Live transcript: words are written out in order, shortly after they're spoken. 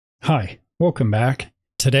Hi, welcome back.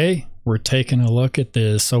 Today, we're taking a look at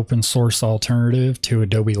this open source alternative to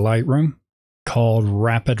Adobe Lightroom called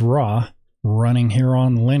RapidRAW, running here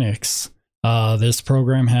on Linux. This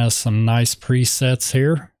program has some nice presets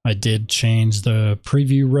here. I did change the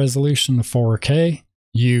preview resolution to 4K.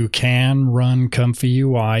 You can run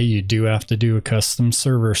ComfyUI. You do have to do a custom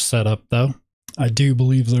server setup though. I do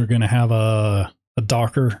believe they're going to have a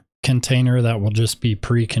Docker container that will just be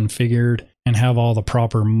pre-configured and have all the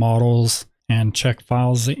proper models and check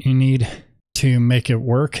files that you need to make it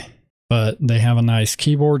work. But they have a nice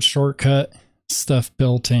keyboard shortcut stuff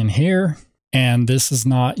built in here. And this is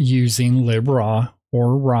not using LibRaw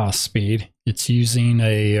or raw speed. It's using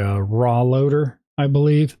a raw loader, I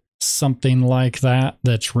believe, something like that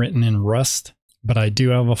that's written in Rust. But I do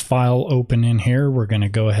have a file open in here. We're going to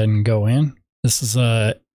go ahead and go in. This is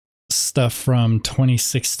stuff from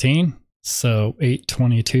 2016. So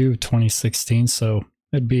 8/22/2016. So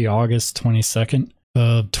it'd be August 22nd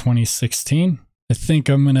of 2016. I think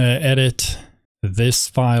I'm going to edit this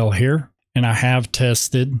file here. And I have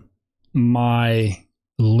tested my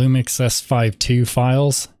Lumix S52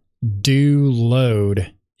 files do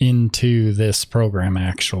load into this program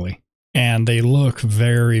actually. And they look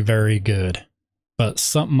very, very good. But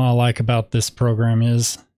something I like about this program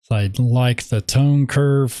is I like the tone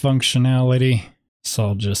curve functionality. So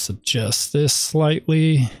I'll just adjust this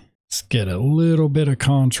slightly. Let's get a little bit of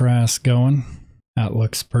contrast going. That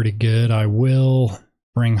looks pretty good. I will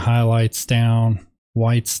bring highlights down,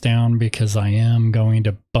 whites down, because I am going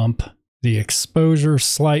to bump the exposure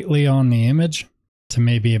slightly on the image to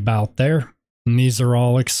maybe about there. And these are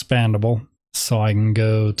all expandable. So I can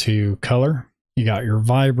go to color. You got your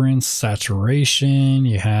vibrance, saturation,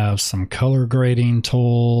 you have some color grading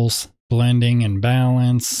tools, blending and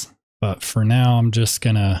balance. But for now, I'm just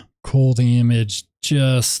gonna cool the image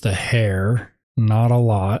just a hair, not a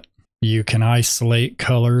lot. You can isolate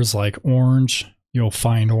colors like orange. You'll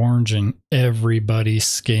find orange in everybody's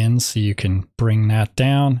skin, so you can bring that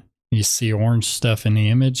down. You see orange stuff in the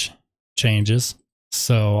image, changes.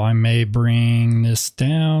 So I may bring this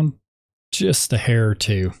down just a hair or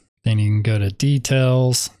two. Then you can go to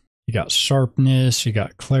details. You got sharpness, you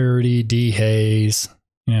got clarity, dehaze.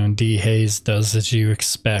 You know, dehaze does as you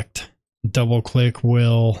expect. Double click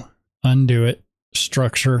will undo it.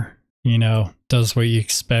 Structure, you know, does what you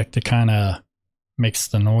expect. It kind of makes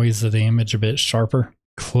the noise of the image a bit sharper.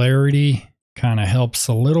 Clarity kind of helps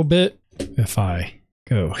a little bit. If I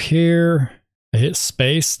go here, I hit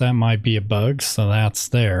space, that might be a bug, so that's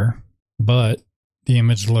there. But the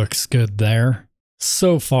image looks good there.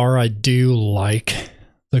 So far, I do like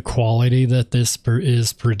the quality that this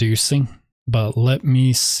is producing. But let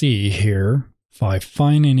me see here. If I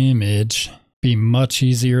find an image, it'd be much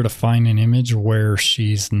easier to find an image where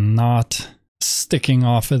she's not sticking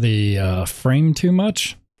off of the frame too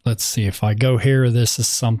much. Let's see, if I go here, this is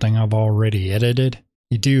something I've already edited.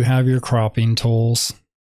 You do have your cropping tools.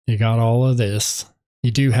 You got all of this.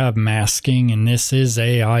 You do have masking, and this is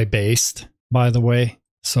AI based, by the way.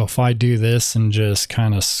 So if I do this and just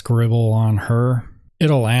kind of scribble on her,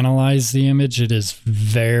 it'll analyze the image. It is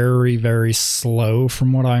very, very slow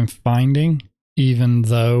from what I'm finding. Even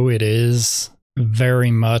though it is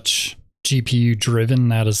very much GPU driven,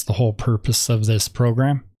 that is the whole purpose of this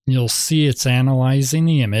program. You'll see it's analyzing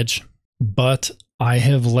the image, but I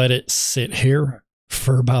have let it sit here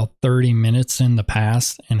for about 30 minutes in the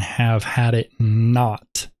past and have had it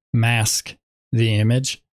not mask the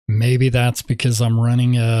image. Maybe that's because I'm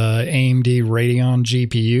running a AMD Radeon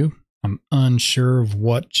GPU. I'm unsure of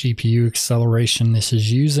what GPU acceleration this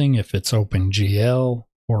is using, if it's OpenGL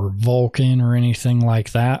or Vulkan or anything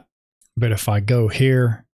like that. But if I go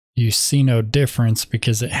here, you see no difference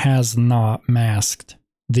because it has not masked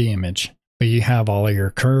the image. But you have all of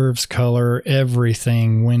your curves, color,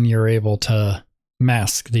 everything when you're able to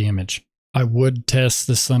mask the image. I would test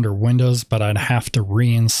this under Windows, but I'd have to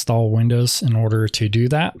reinstall Windows in order to do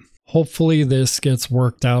that. Hopefully this gets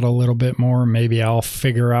worked out a little bit more. Maybe I'll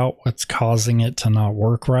figure out what's causing it to not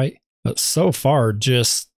work right. But so far,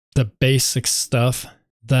 just the basic stuff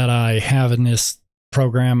that I have in this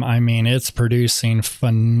program, I mean, it's producing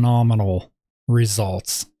phenomenal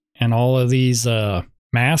results. And all of these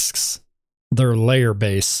masks, they're layer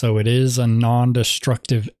based. So it is a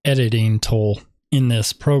non-destructive editing tool in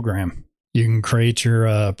this program. You can create your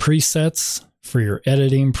presets for your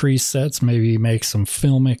editing presets, maybe make some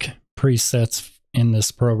filmic presets in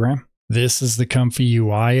this program. This is the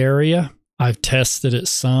ComfyUI area. I've tested it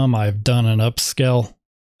some. I've done an upscale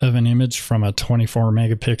of an image from a 24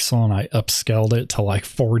 megapixel and I upscaled it to like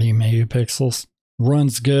 40 megapixels.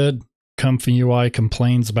 Runs good. ComfyUI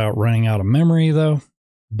complains about running out of memory though.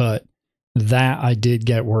 but that I did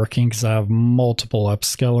get working because I have multiple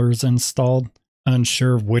upscalers installed.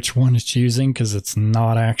 Unsure of which one it's using because it's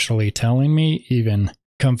not actually telling me. Even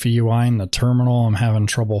ComfyUI in the terminal, I'm having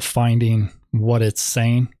trouble finding what it's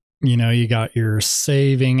saying. You know, you got your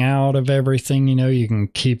saving out of everything. You know, you can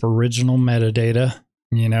keep original metadata,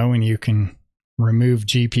 you know, and you can remove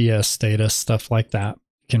GPS data, stuff like that.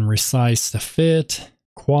 You can resize to fit,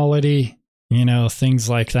 quality, you know, things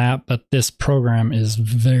like that. But this program is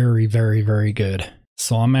very, very, very good.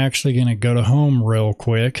 So I'm actually going to go to home real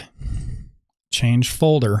quick, change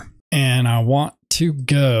folder, and I want to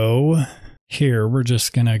go here. We're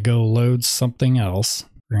just going to go load something else.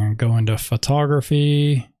 We're going to go into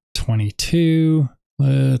photography 22.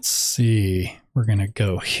 Let's see. We're going to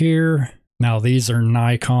go here. Now these are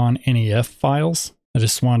Nikon NEF files. I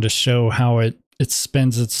just wanted to show how it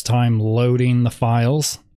spends its time loading the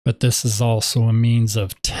files, but this is also a means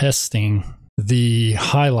of testing the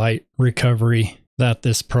highlight recovery that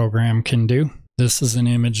this program can do. This is an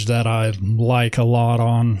image that I like a lot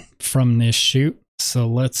from this shoot. So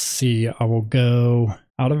let's see, I will go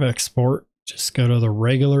out of export, just go to the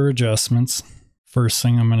regular adjustments. First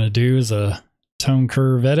thing I'm going to do is a tone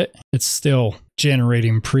curve edit. It's still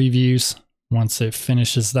generating previews once it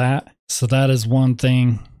finishes that. So that is one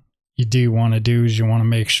thing you do want to do, is you want to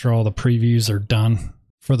make sure all the previews are done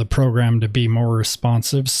for the program to be more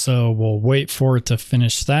responsive. So we'll wait for it to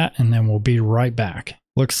finish that and then we'll be right back.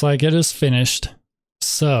 Looks like it is finished.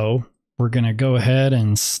 So we're going to go ahead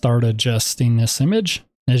and start adjusting this image.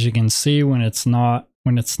 As you can see, when it's not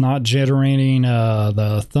generating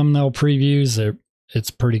the thumbnail previews,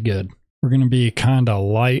 it's pretty good. We're going to be kind of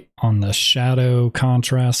light on the shadow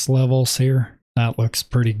contrast levels here. That looks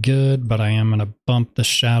pretty good, but I am going to bump the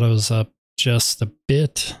shadows up just a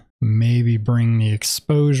bit. Maybe bring the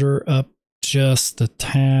exposure up just a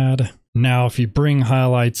tad. Now, if you bring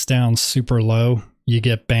highlights down super low, you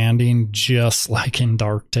get banding just like in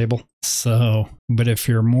Darktable. So, but if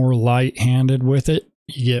you're more light-handed with it,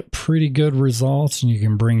 you get pretty good results, and you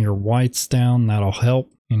can bring your whites down. That'll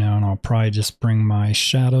help, you know, and I'll probably just bring my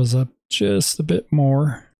shadows up just a bit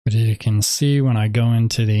more. But you can see when I go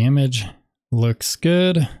into the image, looks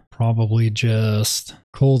good. Probably just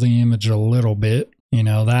cool the image a little bit. You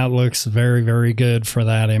know, that looks very, very good for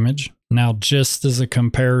that image. Now, just as a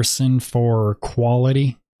comparison for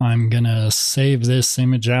quality, I'm going to save this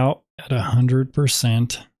image out at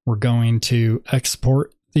 100%. We're going to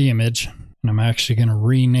export the image, and I'm actually going to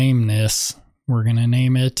rename this. We're going to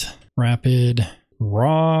name it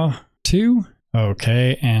RapidRAW 2.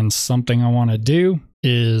 Okay, and something I want to do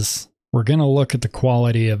is we're going to look at the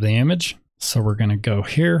quality of the image. So we're going to go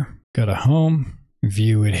here, go to home,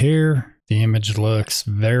 view it here. The image looks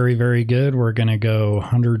very, very good. We're going to go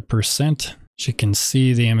 100%. As you can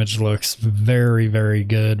see, the image looks very, very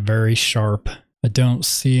good, very sharp. I don't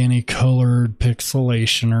see any colored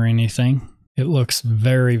pixelation or anything. It looks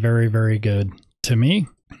very, very, very good to me.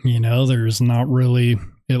 You know, there's not really,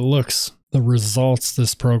 it looks, the results,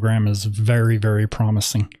 this program is very, very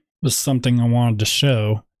promising. It was something I wanted to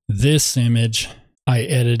show. This image I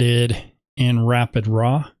edited in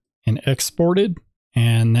RapidRAW and exported,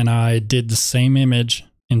 and then I did the same image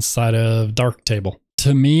inside of Darktable.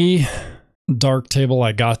 To me, Darktable,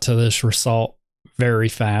 I got to this result very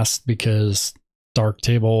fast because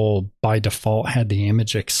Darktable by default had the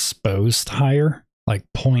image exposed higher, like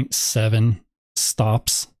 0.7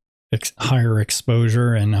 stops higher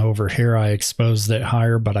exposure, and over here I exposed it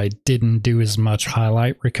higher, but I didn't do as much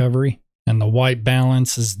highlight recovery. And the white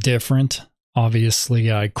balance is different.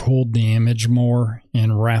 Obviously, I cooled the image more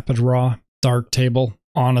in RapidRAW. Darktable,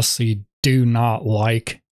 honestly, do not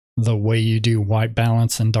like the way you do white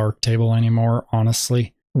balance in Darktable anymore,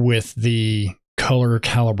 honestly. With the color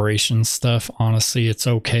calibration stuff, honestly, it's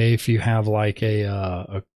okay if you have like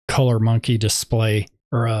a color monkey display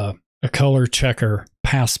or a color checker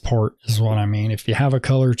passport is what I mean. If you have a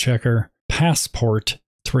color checker passport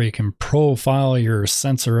to where you can profile your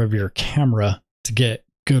sensor of your camera to get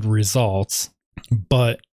good results.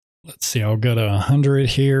 But let's see, I'll go to 100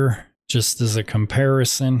 here just as a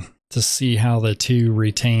comparison to see how the two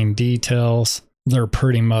retain details. They're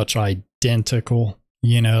pretty much identical.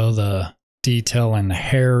 You know, the detail in the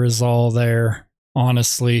hair is all there.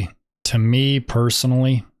 Honestly, to me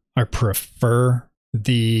personally, I prefer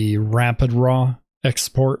the RapidRAW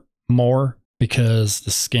export more because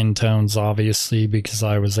the skin tones, obviously, because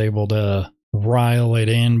I was able to rile it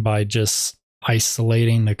in by just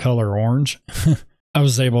isolating the color orange. I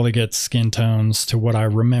was able to get skin tones to what I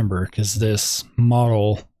remember because this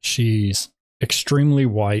model, she's extremely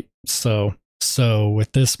white. So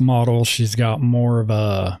with this model, she's got more of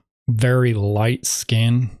a very light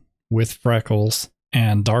skin with freckles,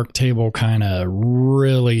 and Darktable kind of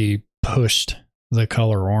really pushed the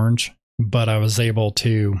color orange, but I was able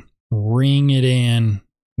to ring it in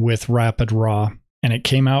with RapidRAW, and it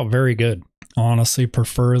came out very good. Honestly,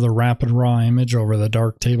 prefer the RapidRAW image over the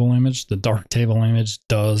Darktable image. The Darktable image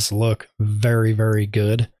does look very, very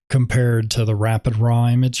good compared to the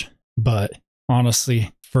RapidRAW image, but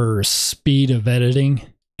honestly, for speed of editing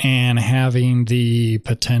and having the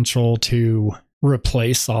potential to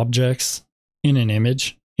replace objects in an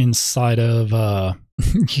image inside of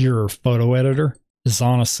your photo editor is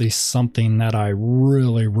honestly something that I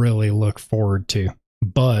really, really look forward to.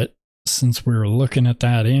 But since we were looking at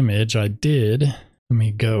that image, let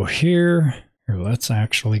me go here. Let's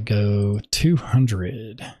actually go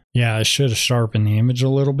 200. Yeah, I should have sharpened the image a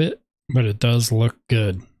little bit, but it does look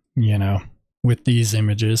good, you know, with these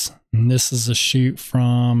images. And this is a shoot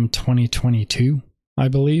from 2022, I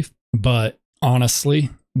believe. But honestly,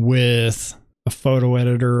 with a photo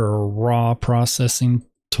editor or raw processing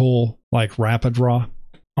tool like RapidRAW,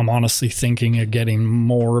 I'm honestly thinking of getting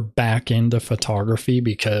more back into photography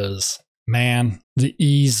because, man, the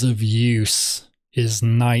ease of use is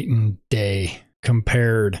night and day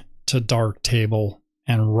compared to Darktable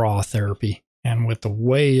and RAW therapy. And with the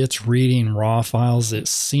way it's reading RAW files, it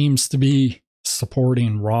seems to be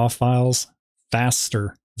supporting RAW files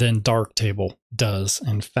faster than Darktable does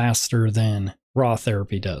and faster than RAW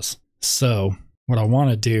therapy does. So what I want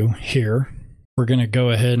to do here, we're going to go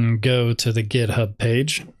ahead and go to the GitHub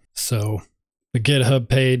page. So the GitHub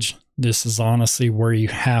page, this is honestly where you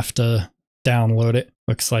have to download it.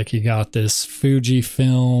 Looks like you got this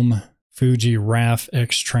Fujifilm, Fuji RAF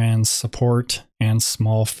X-Trans support and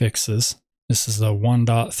small fixes. This is the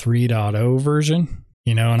 1.3.0 version.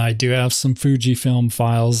 You know, and I do have some Fujifilm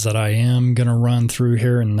files that I am going to run through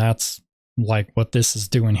here, and that's like what this is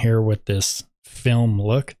doing here with this film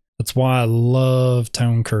look. That's why I love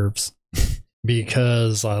tone curves,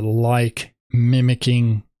 because I like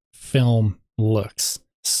mimicking film looks.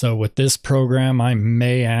 So with this program, I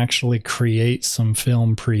may actually create some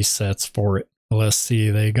film presets for it. Let's see,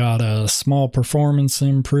 they got a small performance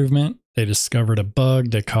improvement. They discovered a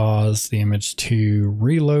bug that caused the image to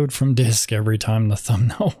reload from disk every time the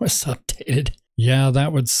thumbnail was updated. Yeah,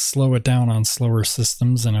 that would slow it down on slower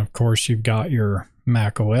systems. And of course, you've got your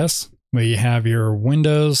Mac OS, where you have your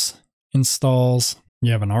Windows installs.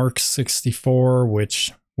 You have an ARC64,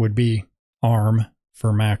 which would be ARM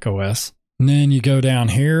for Mac OS. And then you go down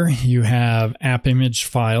here, you have app image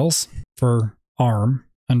files for ARM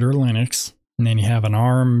under Linux. And then you have an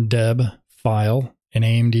ARM deb file, an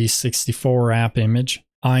AMD 64 app image.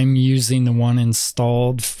 I'm using the one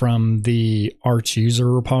installed from the Arch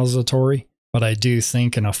user repository, but I do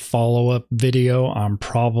think in a follow-up video, I'm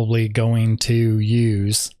probably going to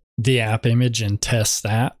use the app image and test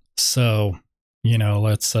that. So, you know,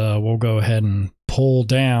 we'll go ahead and pull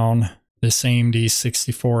down this AMD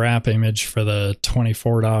 64 app image for the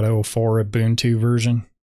 24.04 Ubuntu version,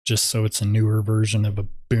 just so it's a newer version of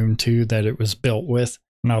Ubuntu that it was built with.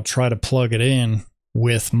 And I'll try to plug it in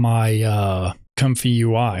with my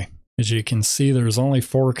ComfyUI. As you can see, there's only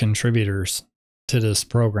 4 contributors to this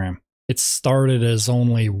program. It started as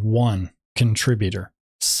only 1 contributor.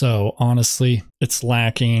 So honestly, it's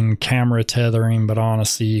lacking camera tethering, but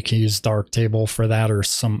honestly, you can use Darktable for that or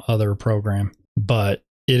some other program. But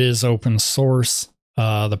it is open source.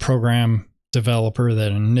 The program developer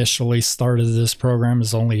that initially started this program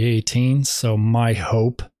is only 18. So my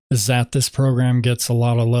hope is that this program gets a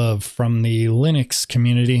lot of love from the Linux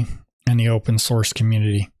community and the open source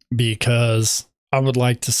community, because I would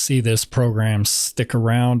like to see this program stick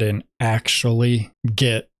around and actually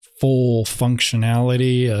get full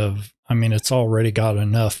functionality of, I mean, it's already got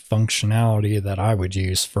enough functionality that I would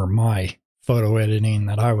use for my photo editing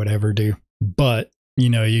that I would ever do. But, you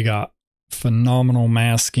know, you got phenomenal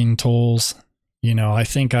masking tools. You know, I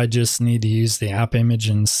think I just need to use the app image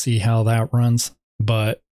and see how that runs.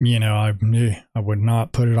 But, you know, I would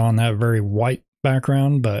not put it on that very white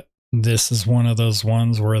background, but this is one of those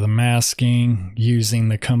ones where the masking using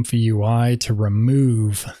the ComfyUI to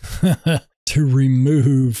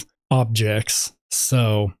remove objects.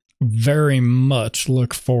 So very much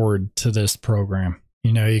look forward to this program.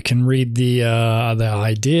 You know, you can read the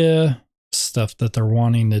idea, stuff that they're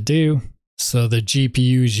wanting to do. So the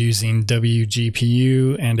GPU is using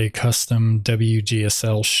WGPU and a custom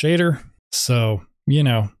WGSL shader. So, you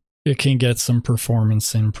know, it can get some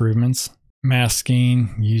performance improvements.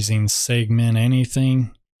 Masking using segment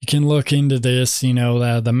anything. You can look into this, you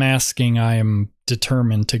know, the masking I am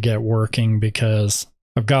determined to get working, because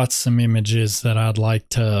I've got some images that I'd like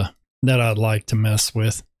to mess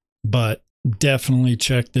with. but definitely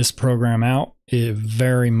check this program out. It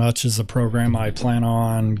very much is a program I plan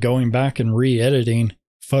on going back and re-editing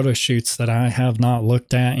photo shoots that I have not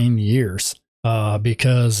looked at in years.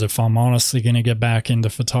 Because if I'm honestly going to get back into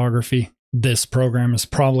photography, this program is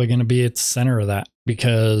probably going to be at the center of that,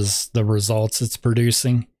 because the results it's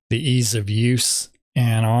producing, the ease of use,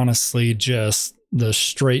 and honestly just the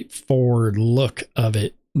straightforward look of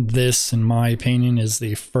it. This, in my opinion, is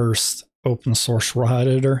the first open source RAW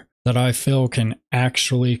editor that I feel can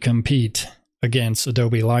actually compete against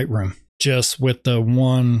Adobe Lightroom. Just with the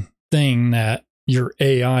one thing that your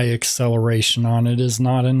AI acceleration on it is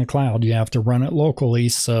not in the cloud. You have to run it locally,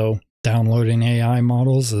 so downloading AI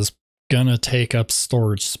models is gonna take up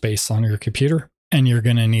storage space on your computer, and you're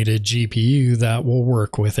gonna need a GPU that will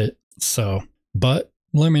work with it. So, but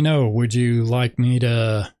let me know, would you like me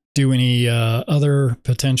to do any other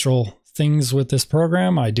potential things with this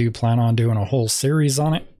program? I do plan on doing a whole series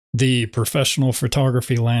on it. The professional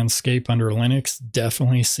photography landscape under Linux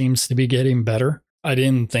definitely seems to be getting better. I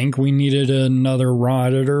didn't think we needed another RAW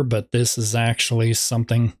editor, but this is actually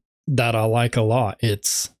something that I like a lot.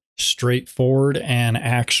 It's straightforward and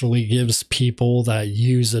actually gives people that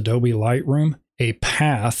use Adobe Lightroom a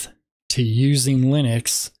path to using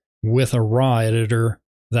Linux with a RAW editor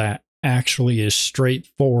that actually is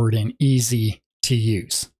straightforward and easy to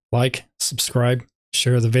use. Like, subscribe,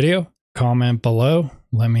 share the video, comment below.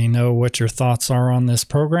 Let me know what your thoughts are on this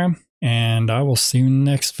program, and I will see you in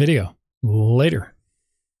the next video. Later.